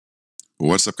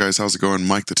What's up, guys? How's it going?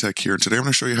 MikeTheTech here. Today I'm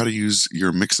going to show you how to use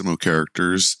your Mixamo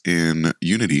characters in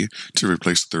Unity to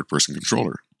replace the third-person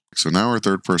controller. So now our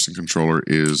third-person controller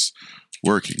is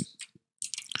working,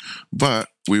 but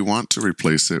we want to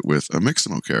replace it with a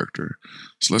Mixamo character.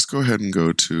 So let's go ahead and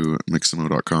go to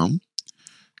Mixamo.com,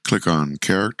 click on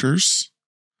Characters,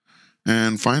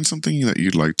 and find something that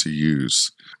you'd like to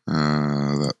use.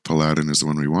 That Paladin is the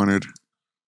one we wanted.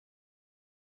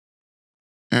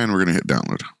 And we're going to hit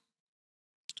Download.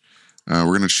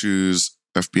 We're going to choose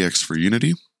FBX for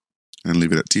Unity and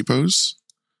leave it at T-pose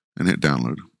and hit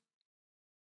Download.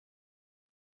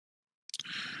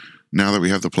 Now that we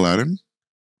have the Paladin,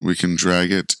 we can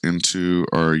drag it into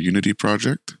our Unity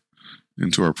project,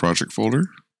 into our project folder.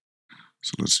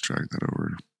 So let's drag that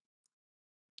over.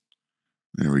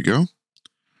 There we go.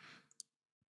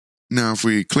 Now if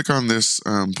we click on this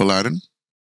Paladin,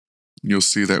 you'll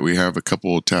see that we have a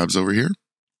couple of tabs over here.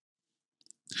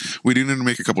 We do need to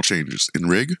make a couple changes. In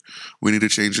Rig, we need to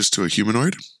change this to a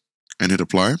humanoid and hit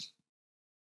Apply.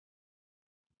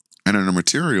 And under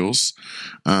Materials,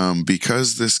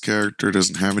 because this character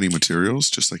doesn't have any materials,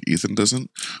 just like Ethan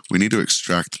doesn't, we need to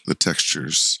extract the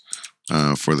textures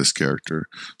for this character.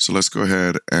 So let's go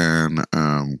ahead and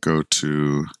go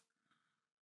to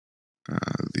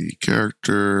the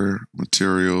Character,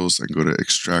 Materials, and go to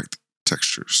Extract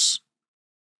Textures.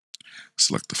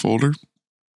 Select the folder.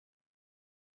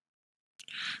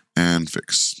 And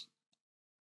fix.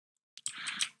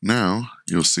 Now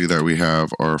you'll see that we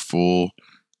have our full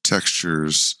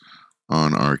textures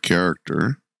on our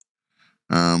character,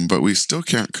 but we still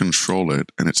can't control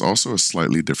it, and it's also a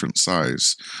slightly different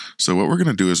size. So what we're going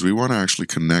to do is we want to actually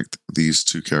connect these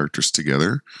two characters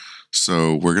together.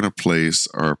 So we're going to place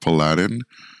our Paladin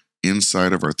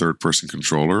inside of our third-person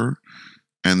controller,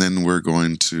 and then we're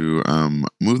going to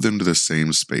move them to the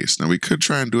same space. Now we could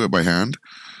try and do it by hand,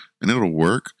 and it'll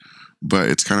work, but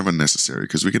it's kind of unnecessary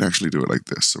because we can actually do it like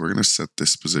this. So we're going to set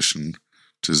this position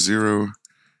to 0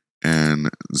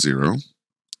 and 0.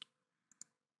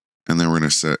 And then we're going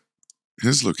to set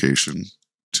his location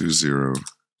to 0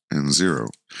 and 0.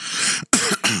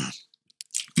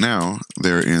 Now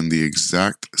they're in the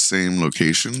exact same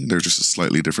location. They're just a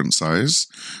slightly different size.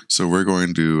 So we're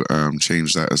going to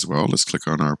change that as well. Let's click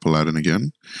on our Paladin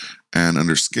again. And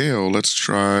under Scale, let's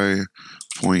try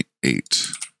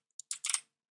 0.8.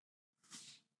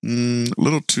 A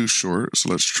little too short, so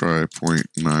let's try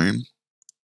 0.9.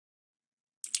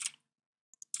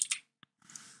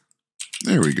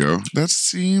 There we go. That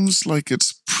seems like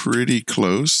it's pretty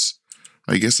close.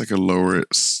 I guess I could lower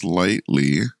it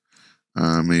slightly,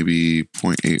 maybe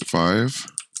 0.85.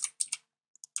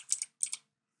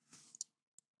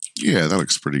 Yeah, that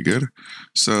looks pretty good.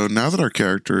 So now that our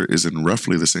character is in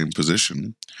roughly the same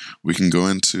position, we can go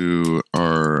into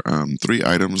our 3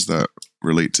 items that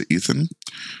relate to Ethan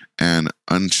and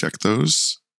uncheck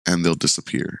those, and they'll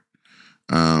disappear.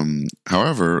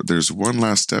 However, there's one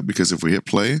last step, because if we hit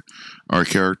play, our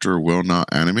character will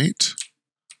not animate.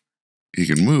 He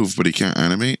can move, but he can't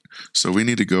animate. So we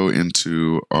need to go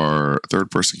into our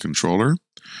third-person controller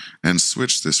and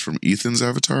switch this from Ethan's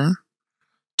avatar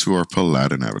to our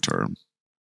Paladin avatar.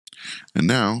 And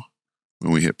now,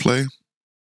 when we hit play,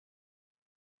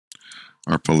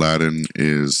 our Paladin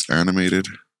is animated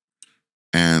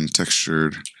and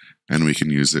textured, and we can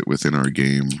use it within our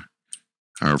game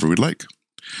however we'd like.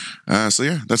 So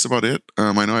yeah, that's about it.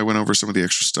 I know I went over some of the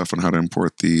extra stuff on how to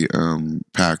import the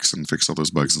packs and fix all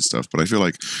those bugs and stuff, but I feel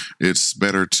like it's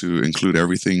better to include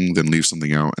everything than leave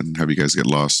something out and have you guys get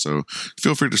lost. So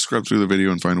feel free to scrub through the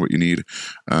video and find what you need.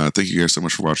 Thank you guys so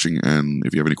much for watching, and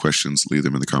if you have any questions, leave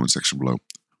them in the comment section below.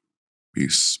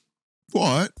 Peace.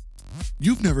 What?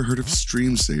 You've never heard of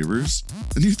Stream Savers?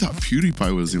 And you thought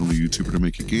PewDiePie was the only YouTuber to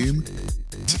make a game?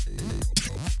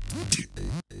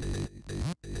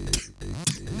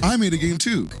 I made a game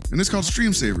too, and it's called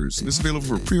Stream Savers, and it's available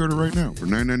for pre-order right now for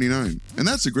 $9.99, and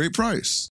that's a great price.